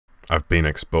I've been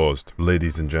exposed,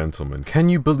 ladies and gentlemen. Can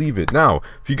you believe it? Now,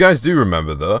 if you guys do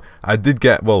remember though, I did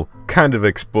get, well, kind of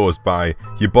exposed by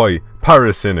your boy,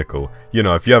 Paracynical. You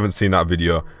know, if you haven't seen that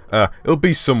video, it'll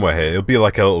be somewhere here. It'll be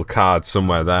like a little card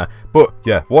somewhere there. But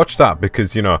yeah, watch that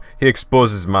because, you know, he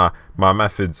exposes my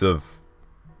methods of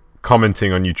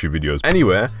commenting on YouTube videos.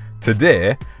 Anyway,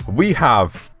 today, we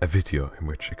have a video in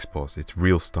which exposed. It's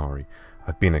real story.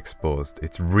 I've been exposed.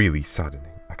 It's really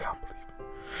saddening. I can't believe it.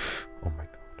 Oh my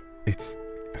god. I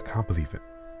can't believe it.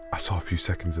 I saw a few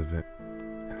seconds of it,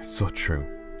 and it's so true.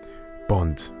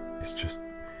 Bond is just,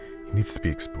 he needs to be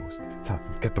exposed. It's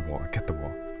happening. Get the water, get the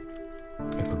water.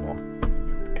 Get the water.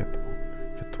 Get the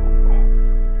water. Get the water.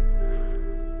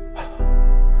 Oh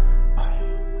my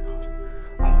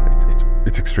god.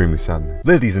 It's extremely saddening.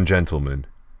 Ladies and gentlemen,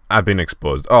 I've been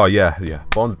exposed. Oh yeah,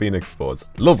 Bond's been exposed.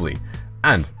 Lovely.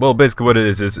 And, well, basically what it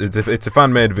is it's a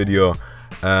fan-made video.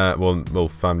 Well,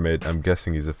 fan-made, I'm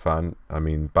guessing he's a fan, I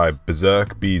mean, by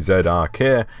Berserk,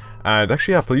 BZRK, and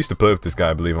actually I used to play with this guy,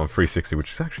 I believe, on 360,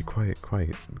 which is actually quite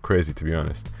crazy, to be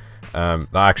honest. I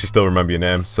actually still remember your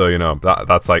name, so, you know,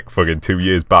 that's like fucking 2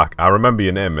 years back. I remember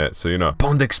your name, mate, so, you know.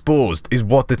 Bond Exposed is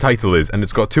what the title is, and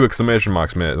it's got 2 exclamation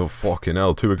marks, mate. Oh, fucking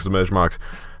hell, 2 exclamation marks.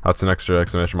 That's an extra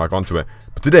exclamation mark onto it.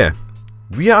 But today,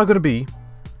 we are going to be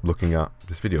looking at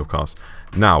this video, of course.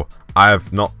 Now,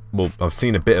 I've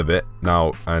seen a bit of it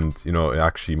now, and, you know, it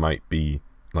actually might be,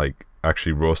 like,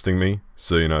 actually roasting me.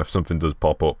 So, you know, if something does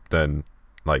pop up, then,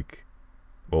 like,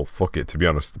 well, fuck it, to be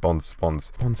honest. Bond's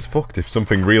fucked if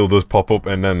something real does pop up,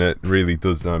 and then it really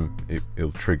does,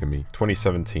 it'll trigger me.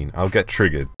 2017, I'll get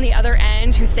triggered. On the other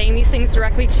end, who's saying these things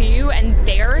directly to you, and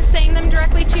they're saying them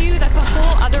directly to you, that's a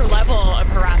whole other level of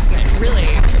harassment, really.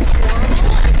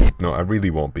 No, I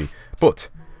really won't be. But,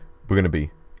 we're gonna be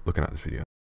looking at this video.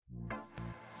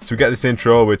 So we get this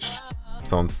intro, which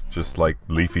sounds just like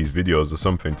Leafy's videos or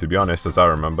something, to be honest, as I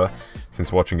remember,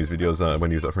 since watching his videos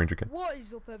when he was at 300k. What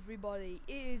is up, everybody?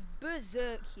 It is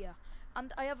Berserk here,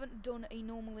 and I haven't done a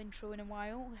normal intro in a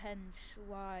while, hence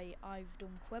why I've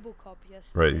done Quebblecop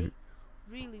yesterday. Right.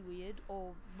 Really weird,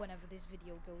 or whenever this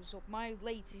video goes up. My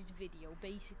latest video,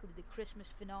 basically the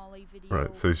Christmas finale video.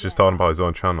 Right, so he's just talking about his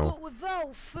own channel. But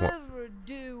without further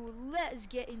ado, let's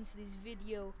get into this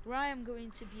video where I am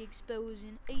going to be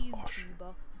exposing a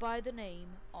YouTuber by the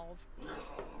name of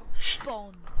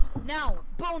Bond. Now,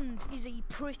 Bond is a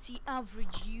pretty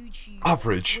average YouTuber.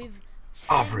 Average. With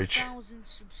 10,000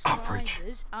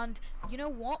 subscribers. And you know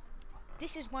what?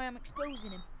 This is why I'm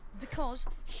exposing him. Because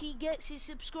he gets his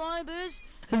subscribers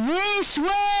this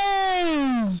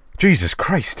way! Jesus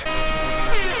Christ! I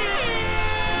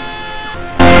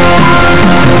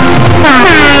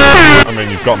mean,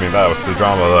 you've got me there with the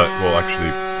drama that, well,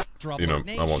 actually, you know,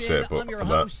 I won't say it, but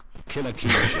that.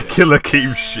 Killer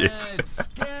Keem shit.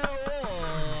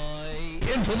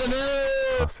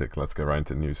 Classic, let's get right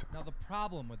into the news. Now the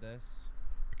problem with this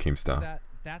Keemstar. is that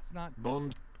that's not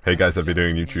Bond. Hey guys, I've been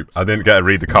doing YouTube. I didn't get to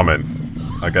read the comment.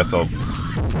 I guess I'll...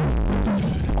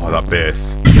 Oh, that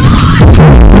bass.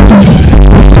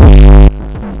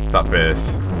 That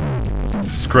bass.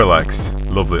 Skrillex.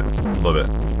 Love it. Love it.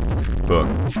 But...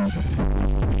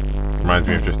 reminds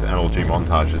me of just MLG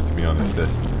montages, to be honest,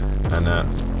 this. And,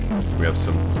 we have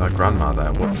some... Is that grandma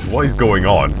there? What is going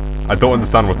on? I don't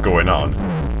understand what's going on.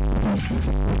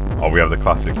 Oh, we have the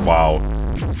classic wow.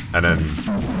 And then...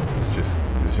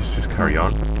 Just carry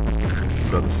on.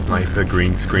 We've got the sniper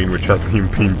green screen, which hasn't even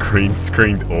been green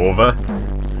screened over.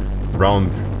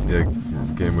 Round, yeah,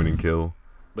 game-winning kill.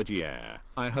 But yeah,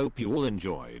 I hope you all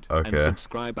enjoyed. Okay. And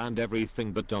subscribe and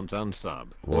everything, but don't unsub.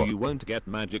 What? Or you won't get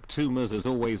magic tumors. As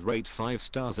always, rate 5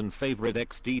 stars and favorite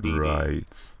XDD.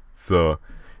 Right. So,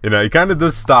 you know, he kind of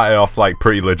does start it off like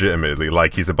pretty legitimately,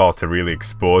 like he's about to really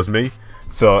expose me.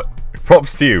 So,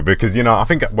 props to you, because, you know, I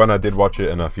think when I did watch it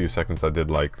in a few seconds, I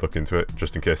did, like, look into it,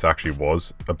 just in case it actually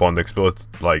was a Bond Exposed,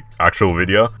 like, actual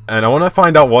video. And I want to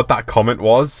find out what that comment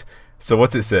was. So,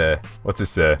 what's it say? What's it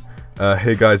say?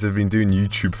 Hey guys, I've been doing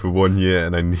YouTube for 1 year,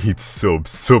 and I need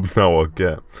subs. Sub now I'll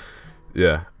get.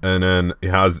 Yeah, and then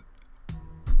it has...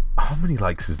 How many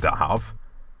likes does that have?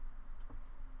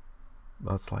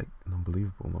 That's, like, an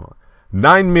unbelievable number.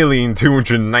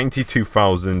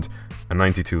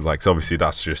 9,292,092 likes. Obviously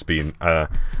that's just been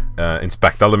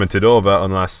inspect limited over,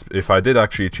 unless if I did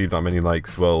actually achieve that many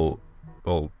likes, well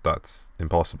that's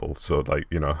impossible. So, like,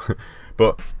 you know.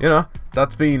 But, you know,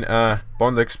 that's been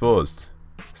Bond Exposed.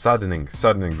 Saddening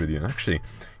video. Actually,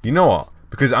 you know what,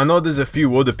 because I know there's a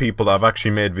few other people that have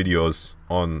actually made videos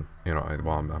on, you know,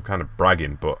 well, I'm kind of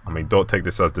bragging, but I mean, don't take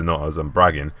this as the note as I'm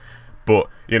bragging, but,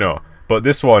 you know, but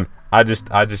this one I just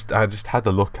had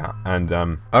to look at. And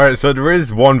alright, so there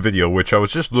is one video which I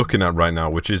was just looking at right now,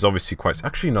 which is obviously quite,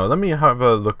 actually no, let me have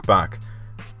a look back.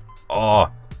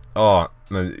 Oh,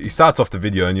 he starts off the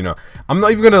video, and you know, I'm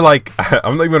not even gonna like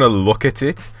I'm not even gonna look at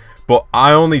it, but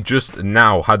I only just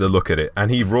now had a look at it,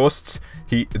 and he roasts,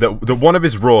 the one of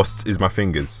his roasts is my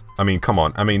fingers. I mean, come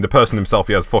on. I mean, the person himself,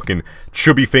 he has fucking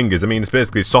chubby fingers. I mean, it's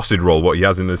basically a sausage roll what he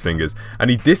has in his fingers, and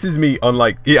he disses me on,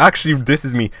 like, he actually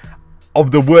disses me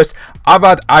of the worst. I've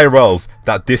had IRLs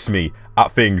that diss me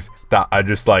at things that are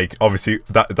just like, obviously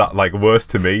that like worse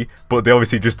to me, but they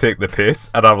obviously just take the piss,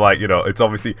 and I'm like, you know, it's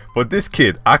obviously, but this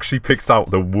kid actually picks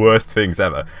out the worst things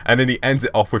ever, and then he ends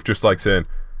it off with just like saying,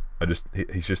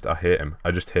 I hate him.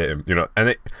 I just hate him, you know.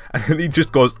 And then he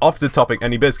just goes off the topic,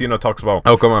 and he basically, you know, talks about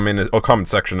how come I'm in a comment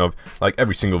section of like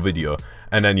every single video,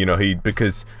 and then, you know,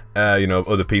 because you know,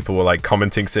 other people were like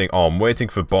commenting saying, oh, I'm waiting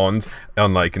for Bond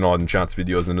on like, you know, on Chance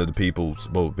videos and other people's,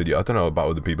 well, video, I don't know about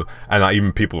other people, and like,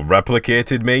 even people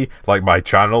replicated me, like my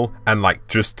channel, and like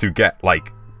just to get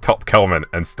like top comment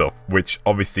and stuff, which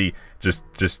obviously just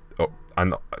oh, I'm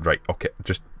not right, okay,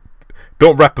 just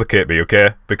don't replicate me,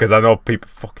 okay? Because I know people,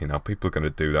 fucking hell, people are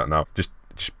gonna do that now. Just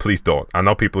please don't. I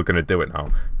know people are gonna do it now.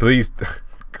 Please.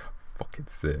 God, fucking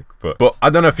sick. But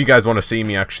I don't know if you guys want to see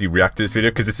me actually react to this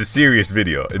video, because it's a serious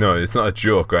video. You know, it's not a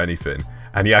joke or anything.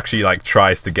 And he actually like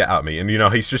tries to get at me, and you know,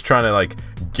 he's just trying to like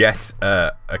get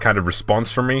a kind of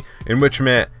response from me. In which,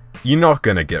 mate, you're not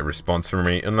gonna get a response from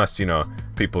me unless, you know,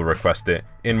 people request it.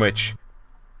 In which,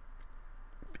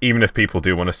 even if people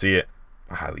do want to see it,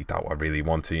 I highly doubt I really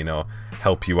want to, you know,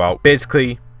 help you out.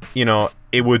 Basically, you know,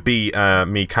 it would be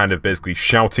me kind of basically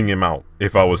shouting him out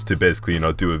if I was to basically, you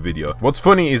know, do a video. What's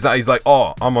funny is that he's like,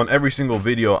 oh, I'm on every single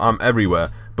video, I'm everywhere,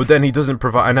 but then he doesn't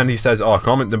provide, and then he says, oh,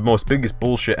 comment the most biggest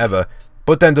bullshit ever,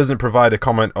 but then doesn't provide a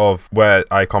comment of where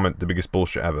I comment the biggest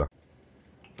bullshit ever.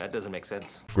 That doesn't make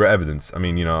sense. Great evidence. I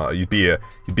mean, you know, you'd be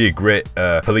a great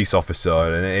police officer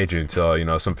and an agent, or, you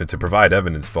know, something to provide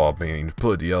evidence for. I mean,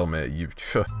 bloody hell, mate.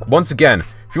 Once again,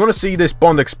 if you want to see this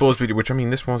Bond exposed video, which, I mean,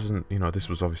 this wasn't, you know, this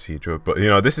was obviously a joke, but, you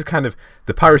know, this is kind of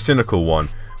the pyrocynical one,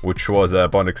 which was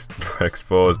Bond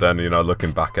exposed, and, you know,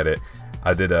 looking back at it,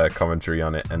 I did a commentary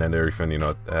on it and then everything, you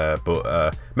know,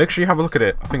 but make sure you have a look at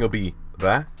it. I think it'll be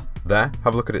there,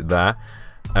 have a look at it there.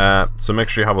 So make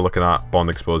sure you have a look at that Bond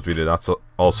exposed video. That's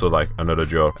also like another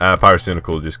joke.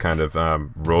 Pyrocynical just kind of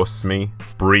roasts me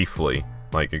briefly,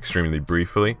 like extremely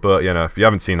briefly. But, you know, if you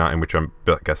haven't seen that, in which I'm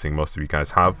guessing most of you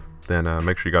guys have, then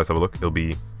make sure you guys have a look. It'll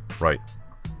be right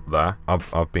there.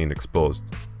 I've been exposed.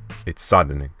 It's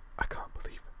saddening. I can't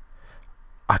believe it.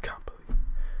 I can't believe it.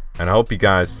 And I hope you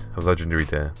guys have a legendary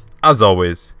day, as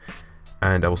always.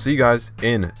 And I will see you guys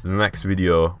in the next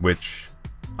video, which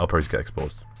I'll probably get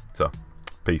exposed. So,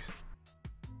 peace.